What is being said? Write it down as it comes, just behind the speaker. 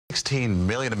16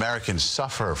 million Americans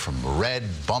suffer from red,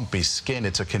 bumpy skin.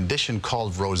 It's a condition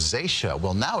called rosacea.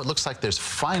 Well, now it looks like there's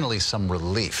finally some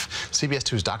relief. CBS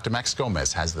 2's Dr. Max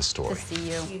Gomez has the story. To see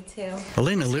you. You too.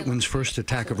 Elena Litwin's first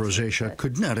attack of rosacea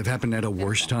could not have happened at a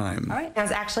worse time. All right. I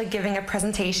was actually giving a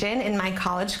presentation in my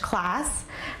college class,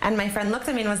 and my friend looked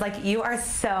at me and was like, "You are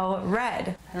so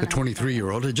red." The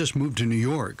 23-year-old had just moved to New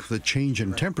York. The change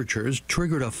in temperatures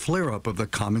triggered a flare-up of the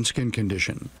common skin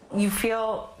condition. You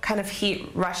feel kind of heat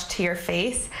rush to your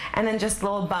face, and then just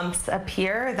little bumps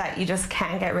appear that you just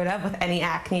can't get rid of with any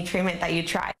acne treatment that you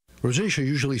try. Rosacea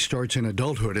usually starts in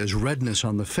adulthood as redness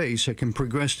on the face that can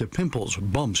progress to pimples,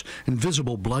 bumps, and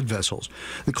visible blood vessels.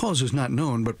 The cause is not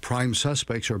known, but prime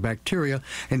suspects are bacteria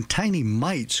and tiny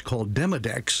mites called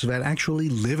demodex that actually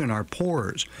live in our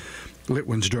pores.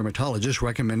 Litwin's dermatologist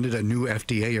recommended a new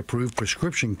FDA-approved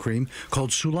prescription cream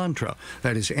called Soolantra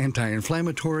that is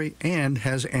anti-inflammatory and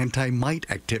has anti-mite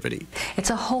activity. It's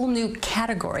a whole new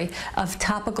category of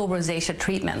topical rosacea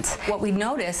treatments. What we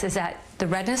notice is that the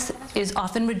redness is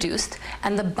often reduced,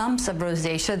 and the bumps of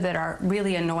rosacea that are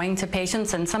really annoying to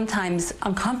patients and sometimes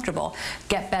uncomfortable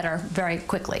get better very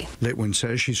quickly. Litwin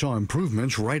says she saw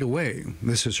improvements right away.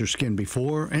 This is her skin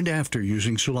before and after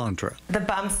using Soolantra. The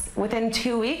bumps within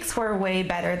 2 weeks were way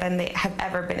better than they have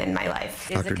ever been in my life.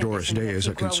 Dr. Doris Day is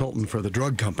a consultant for the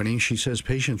drug company. She says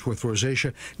patients with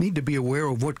rosacea need to be aware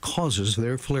of what causes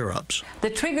their flare-ups.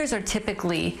 The triggers are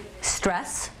typically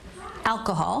stress,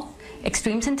 alcohol,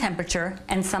 extremes in temperature,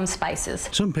 and some spices.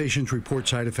 Some patients report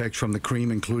side effects from the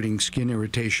cream, including skin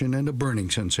irritation and a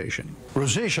burning sensation.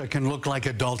 Rosacea can look like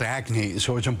adult acne,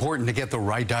 so it's important to get the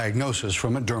right diagnosis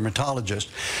from a dermatologist.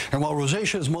 And while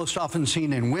rosacea is most often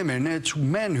seen in women, it's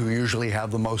men who usually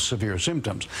have the most severe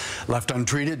symptoms. Left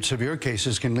untreated, severe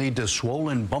cases can lead to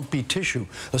swollen, bumpy tissue,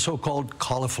 a so-called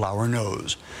cauliflower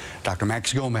nose. Dr.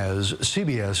 Max Gomez,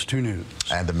 CBS 2 News.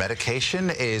 And the medication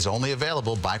is only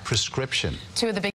available by prescription. Two of the big